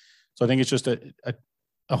 So I think it's just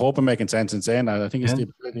I hope I'm making sense in saying that. I think it's the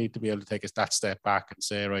ability to be able to take that step back and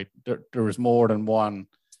say, right, there is more than one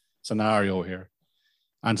scenario here.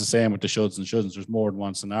 And it's the same with the shoulds and shouldn'ts. There's more than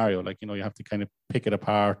one scenario. Like, you have to kind of pick it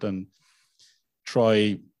apart and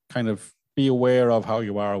try kind of be aware of how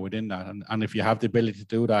you are within that. And if you have the ability to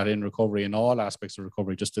do that in recovery, in all aspects of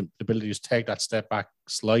recovery, just the ability to just take that step back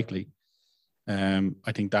slightly,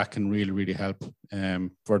 I think that can really, really help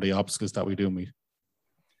for the obstacles that we do meet.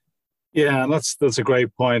 Yeah, and that's a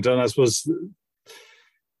great point. And I suppose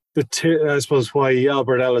why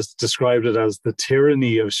Albert Ellis described it as the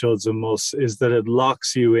tyranny of shoulds and musts is that it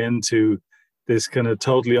locks you into this kind of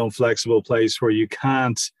totally unflexible place where you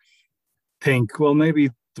can't think, well, maybe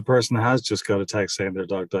the person has just got a text saying their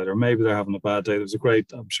dog died, or maybe they're having a bad day. There's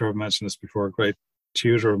I'm sure I've mentioned this before, a great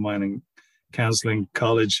tutor of mine in counselling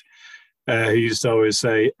college who used to always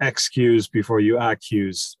say, excuse before you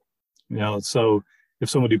accuse. So if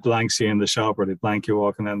somebody blanks you in the shop, or they blank you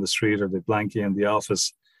walking down the street, or they blank you in the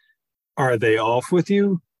office, are they off with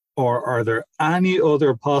you? Or are there any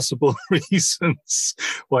other possible reasons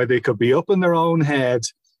why they could be up in their own head,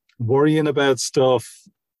 worrying about stuff,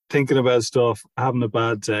 thinking about stuff, having a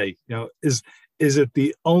bad day? Is it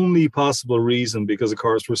the only possible reason? Because, of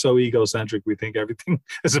course, we're so egocentric, we think everything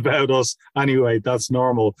is about us. Anyway, that's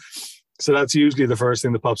normal. So that's usually the first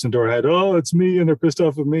thing that pops into our head. Oh, it's me, and they're pissed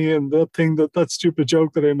off at me, and that stupid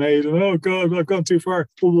joke that I made, and oh God, I've gone too far.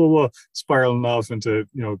 Blah, blah, blah, spiraling off into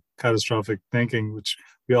catastrophic thinking, which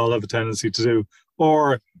we all have a tendency to do.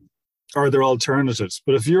 Or are there alternatives?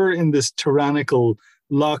 But if you're in this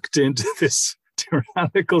locked into this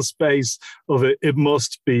tyrannical space of it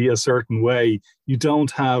must be a certain way, you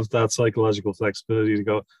don't have that psychological flexibility to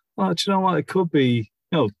go, oh, do you know what? It could be,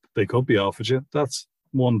 they could be off with you. That's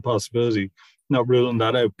one possibility, not ruling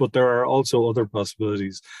that out, but there are also other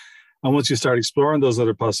possibilities. And once you start exploring those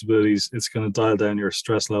other possibilities, it's going to dial down your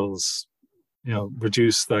stress levels,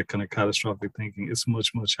 reduce that kind of catastrophic thinking. It's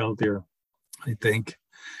much, much healthier, I think.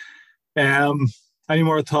 Any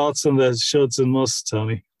more thoughts on the shoulds and musts,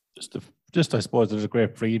 Tony? Just I suppose there's a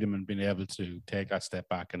great freedom in being able to take that step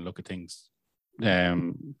back and look at things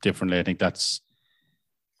differently.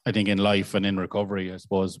 I think in life and in recovery, I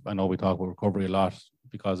suppose, I know we talk about recovery a lot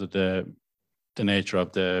because of the nature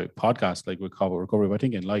of the podcast, like we call it recovery. But I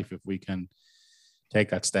think in life, if we can take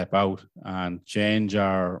that step out and change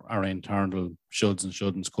our internal shoulds and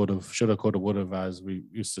shouldn'ts, shoulda, coulda, woulda, as we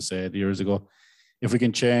used to say years ago, if we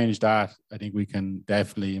can change that, I think we can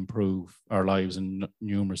definitely improve our lives in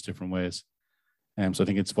numerous different ways. So I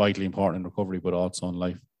think it's vitally important in recovery, but also in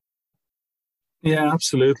life. Yeah,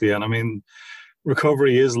 absolutely. And I mean,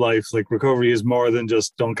 recovery is life. Like, recovery is more than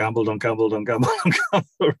just don't gamble, don't gamble, don't gamble, don't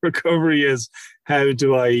gamble. Recovery is, how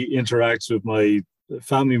do I interact with my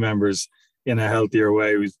family members in a healthier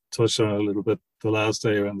way. We touched on it a little bit the last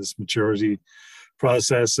day around this maturity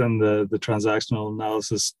process and the transactional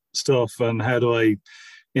analysis stuff, and how do I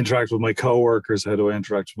interact with my coworkers, how do I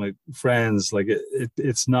interact with my friends. Like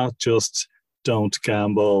it's not just don't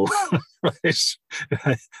gamble, right?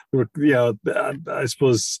 I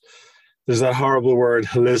suppose there's that horrible word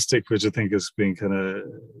holistic, which I think has been kind of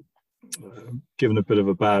given a bit of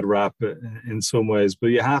a bad rap in some ways, but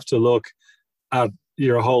you have to look at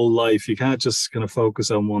your whole life. You can't just kind of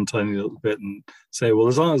focus on one tiny little bit and say, well,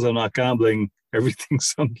 as long as I'm not gambling,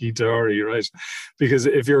 everything's hunky-dory, right? Because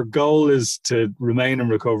if your goal is to remain in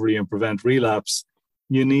recovery and prevent relapse,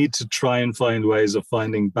 you need to try and find ways of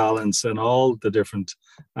finding balance in all the different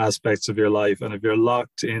aspects of your life. And if you're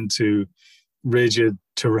locked into rigid,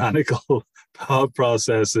 tyrannical thought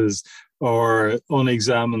processes or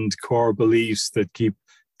unexamined core beliefs that keep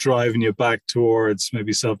driving you back towards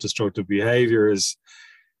maybe self-destructive behaviors,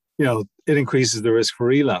 it increases the risk for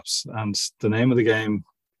relapse. And the name of the game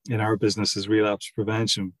in our business is relapse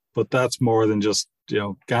prevention. But that's more than just,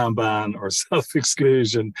 Kanban or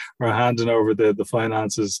self-exclusion or handing over the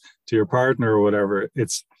finances to your partner or whatever.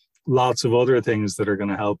 It's lots of other things that are going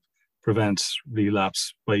to help prevent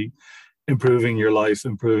relapse by improving your life,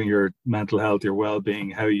 improving your mental health, your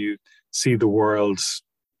well-being, how you see the world,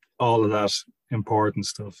 all of that important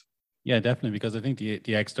stuff. Yeah, definitely, because I think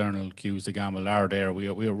the external cues to gamble are there.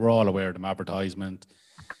 We're all aware of them: advertisement,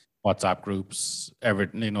 WhatsApp groups,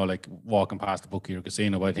 everything, like walking past the bookie or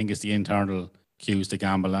casino. But I think it's the internal cues to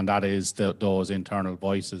gamble, and that is those internal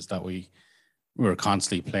voices that we're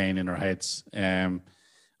constantly playing in our heads. And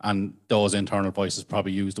those internal voices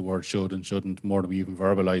probably use the word should and shouldn't more than we even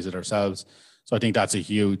verbalize it ourselves. So I think that's a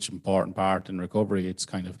huge, important part in recovery. It's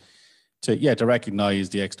kind of to recognize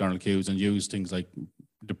the external cues and use things like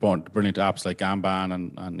the brilliant apps like Gamban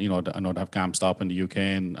and I know they have GamStop in the UK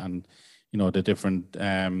and the different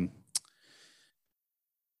my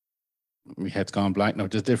head's gone blank now.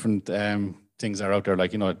 There's different things that are out there,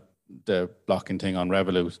 like the blocking thing on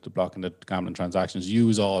Revolut, the blocking the gambling transactions.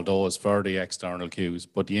 Use all those for the external cues,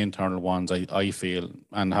 but the internal ones, I feel,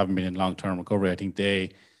 and having been in long-term recovery, I think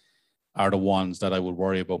they are the ones that I would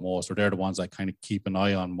worry about most, or they're the ones I kind of keep an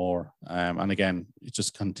eye on more. And again, it's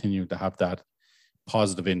just continue to have that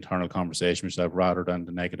positive internal conversation with yourself rather than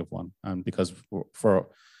the negative one. And because for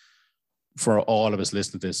all of us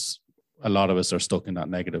listening to this, a lot of us are stuck in that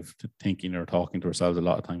negative thinking or talking to ourselves a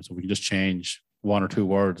lot of times. So we can just change one or two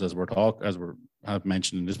words as we have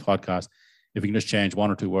mentioned in this podcast. If we can just change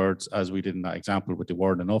one or two words, as we did in that example with the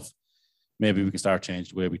word enough, maybe we can start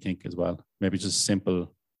changing the way we think as well. Maybe just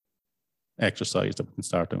simple exercise that we can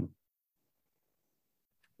start doing.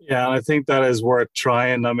 Yeah, and I think that is worth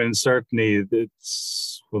trying. I mean, certainly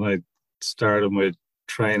it's when I started my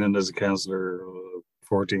training as a counsellor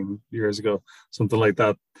 14 years ago, something like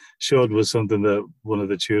that. Should was something that one of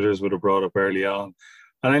the tutors would have brought up early on.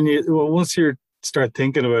 And then once you start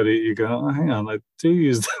thinking about it, you go, oh, hang on, I do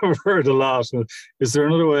use that word a lot. Is there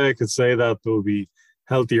another way I could say that would be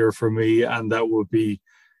healthier for me and that would be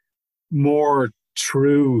more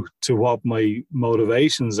true to what my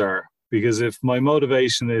motivations are? Because if my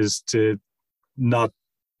motivation is to not,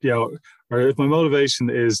 or if my motivation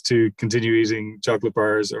is to continue eating chocolate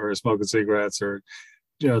bars or smoking cigarettes or,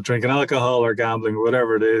 drinking alcohol or gambling or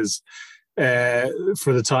whatever it is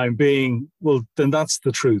for the time being, well, then that's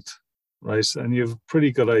the truth, right? And you have a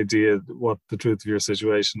pretty good idea what the truth of your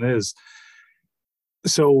situation is.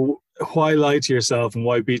 So why lie to yourself and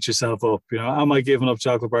why beat yourself up? Am I giving up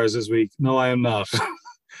chocolate bars this week? No, I am not.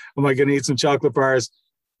 Am I going to eat some chocolate bars?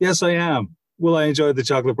 Yes, I am. Will I enjoy the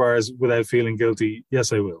chocolate bars without feeling guilty?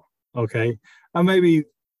 Yes, I will. Okay. And maybe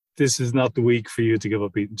this is not the week for you to give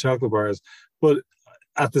up eating chocolate bars, but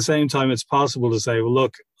at the same time, it's possible to say, well,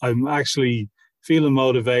 look, I'm actually feeling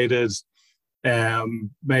motivated.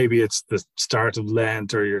 Maybe it's the start of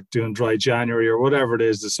Lent or you're doing dry January or whatever it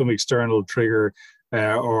is. There's some external trigger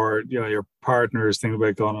or, your partner is thinking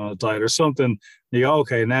about going on a diet or something. You go,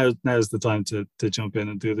 okay, now's the time to jump in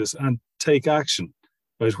and do this and take action.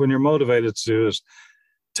 Right? When you're motivated to do it,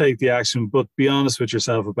 take the action, but be honest with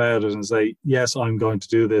yourself about it and say, yes, I'm going to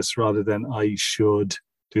do this rather than I should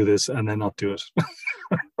do this and then not do it.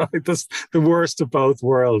 Right? That's the worst of both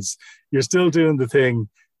worlds. You're still doing the thing.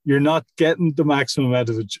 You're not getting the maximum amount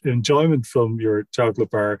of enjoyment from your chocolate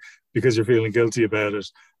bar because you're feeling guilty about it.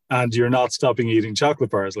 And you're not stopping eating chocolate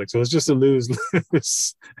bars. So it's just a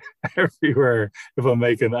lose-lose everywhere, if I'm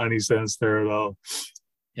making any sense there at all.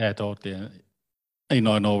 Yeah, totally. I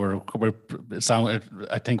know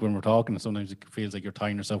I think when we're talking, sometimes it feels like you're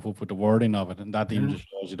tying yourself up with the wording of it, and that even just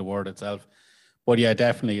shows you the word itself. But yeah,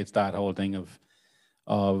 definitely, it's that whole thing of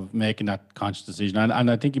of making that conscious decision.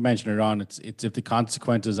 And I think you mentioned it on, it's if the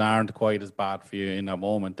consequences aren't quite as bad for you in that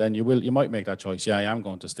moment, then you might make that choice. Yeah, I am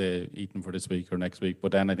going to stay eating for this week or next week.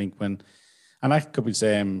 But then I think and that could be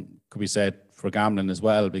said for gambling as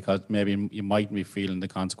well, because maybe you mightn't be feeling the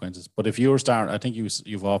consequences. But if you're starting, I think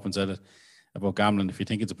you've often said it about gambling, if you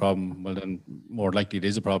think it's a problem, well, then more likely it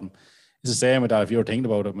is a problem. It's the same with that. If you're thinking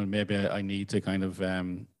about it, well, maybe I need to kind of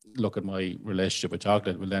look at my relationship with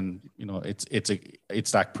chocolate. Well, then,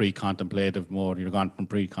 it's that pre-contemplative mode. You're gone from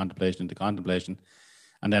pre-contemplation into contemplation,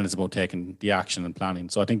 and then it's about taking the action and planning.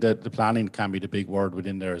 So I think that the planning can be the big word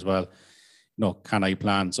within there as well. Can I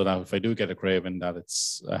plan so that if I do get a craving, that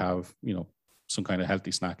I have, some kind of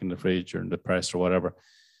healthy snack in the fridge or in the press or whatever.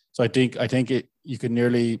 So I think you can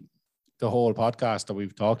nearly, the whole podcast that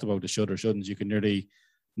we've talked about, the should or shouldn't, you can nearly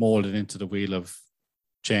mold it into the wheel of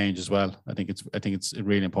change as well. I think it's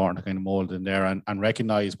really important to kind of mold in there and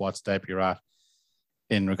recognize what step you're at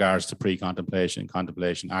in regards to pre-contemplation,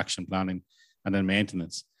 contemplation, action planning, and then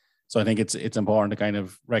maintenance. So I think it's important to kind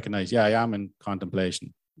of recognize, I am in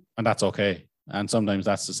contemplation, and that's okay. And sometimes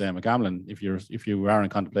that's the same with gambling. If you are in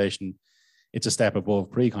contemplation, it's a step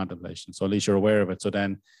above pre-contemplation. So at least you're aware of it. So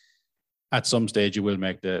then at some stage you will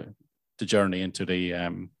make the journey into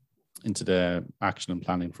the action and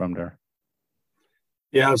planning from there.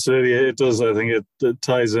 Yeah, absolutely. It does. I think it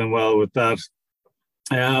ties in well with that.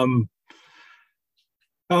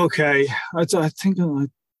 Okay. I think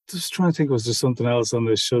I'm just trying to think, was there something else on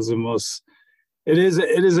this shoulds and musts?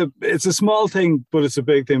 It's a small thing, but it's a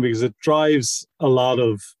big thing because it drives a lot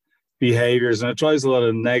of behaviors, and it drives a lot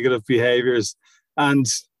of negative behaviors. And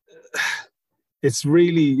it's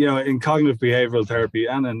really, in cognitive behavioral therapy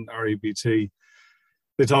and in REBT,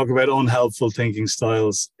 they talk about unhelpful thinking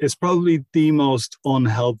styles. It's probably the most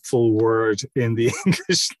unhelpful word in the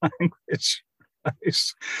English language. Right?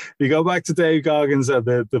 You go back to Dave Goggins at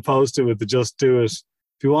the poster with the just do it.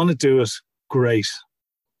 If you want to do it, great.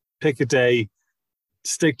 Pick a day,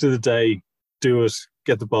 stick to the day, do it,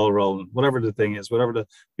 get the ball rolling, whatever the thing is, whatever the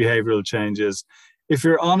behavioral change is. If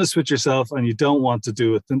you're honest with yourself and you don't want to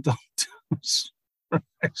do it, then don't do it.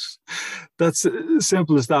 Right. That's as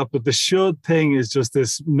simple as that. But the should thing is just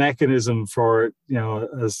this mechanism for,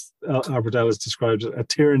 as Albert Ellis described it, a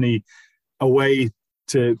tyranny, a way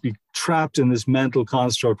to be trapped in this mental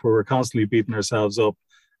construct where we're constantly beating ourselves up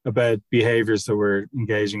about behaviors that we're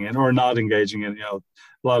engaging in or not engaging in. A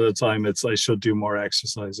lot of the time it's, I should do more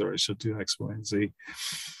exercise, or I should do X, Y, and Z.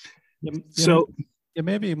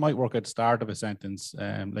 Maybe it might work at the start of a sentence,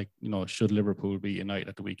 should Liverpool be United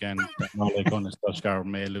at the weekend? Ole Gunnar Solskjaer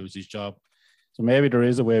may lose his job. So maybe there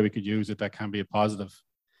is a way we could use it that can be a positive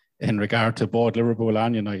in regard to both Liverpool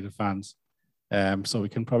and United fans. So we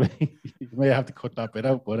can probably, you may have to cut that bit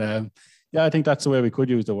out, but I think that's the way we could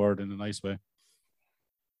use the word in a nice way.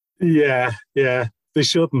 Yeah. They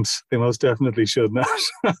shouldn't. They most definitely should not.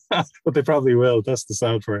 But they probably will. That's the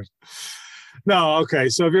sound for it. No, okay.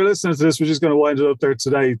 So if you're listening to this, we're just going to wind it up there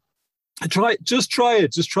today. Just try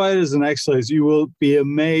it. Just try it as an exercise. You will be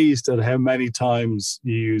amazed at how many times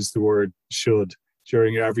you use the word should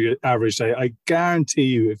during your average day. I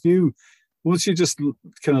guarantee you, once you just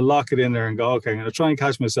kind of lock it in there and go, okay, I'm going to try and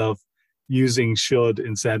catch myself using should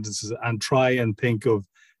in sentences and try and think of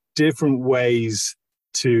different ways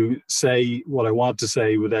to say what I want to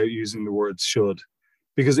say without using the word should,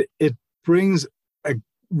 because it brings a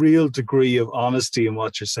real degree of honesty in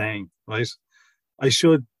what you're saying, right? I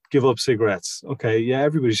should give up cigarettes. Okay, yeah,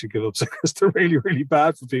 everybody should give up cigarettes. They're really, really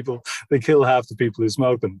bad for people. They kill half the people who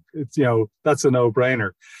smoke them. It's, that's a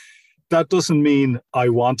no-brainer. That doesn't mean I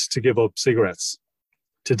want to give up cigarettes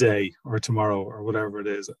today or tomorrow or whatever it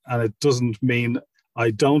is. And it doesn't mean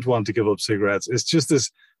I don't want to give up cigarettes. It's just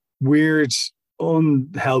this weird,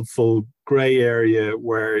 unhelpful gray area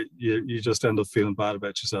where you just end up feeling bad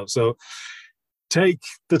about yourself. So take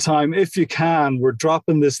the time, if you can. We're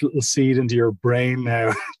dropping this little seed into your brain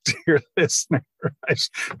now, dear listener. Right?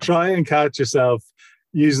 Try and catch yourself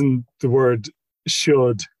using the word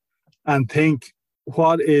should and think,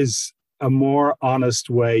 what is a more honest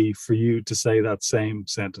way for you to say that same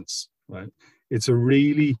sentence, right? It's a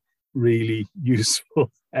really, really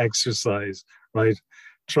useful exercise, right?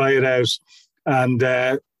 Try it out. And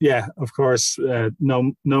of course,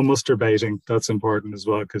 no masturbating. That's important as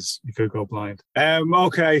well, because you could go blind.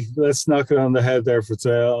 Okay, let's knock it on the head there for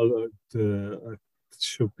today. I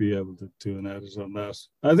should be able to do an edit on that.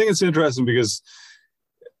 I think it's interesting because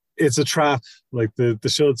it's a trap. Like the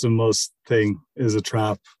shoulds and musts thing is a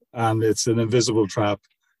trap, and it's an invisible trap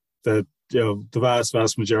that the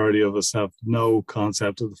vast majority of us have no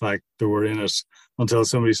concept of the fact that we're in it until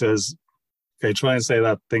somebody says, Okay, try and say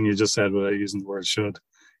that thing you just said without using the word should.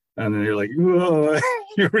 And then you're like, whoa,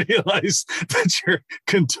 you realize that you're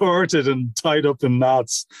contorted and tied up in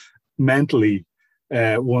knots mentally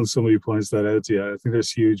once somebody points that out to you. I think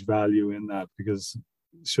there's huge value in that because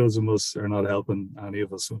shoulds and musts are not helping any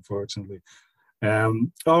of us, unfortunately.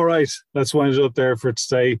 All right, let's wind it up there for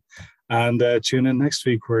today. And tune in next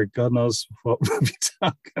week where God knows what we'll be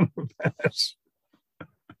talking about.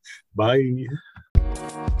 Bye.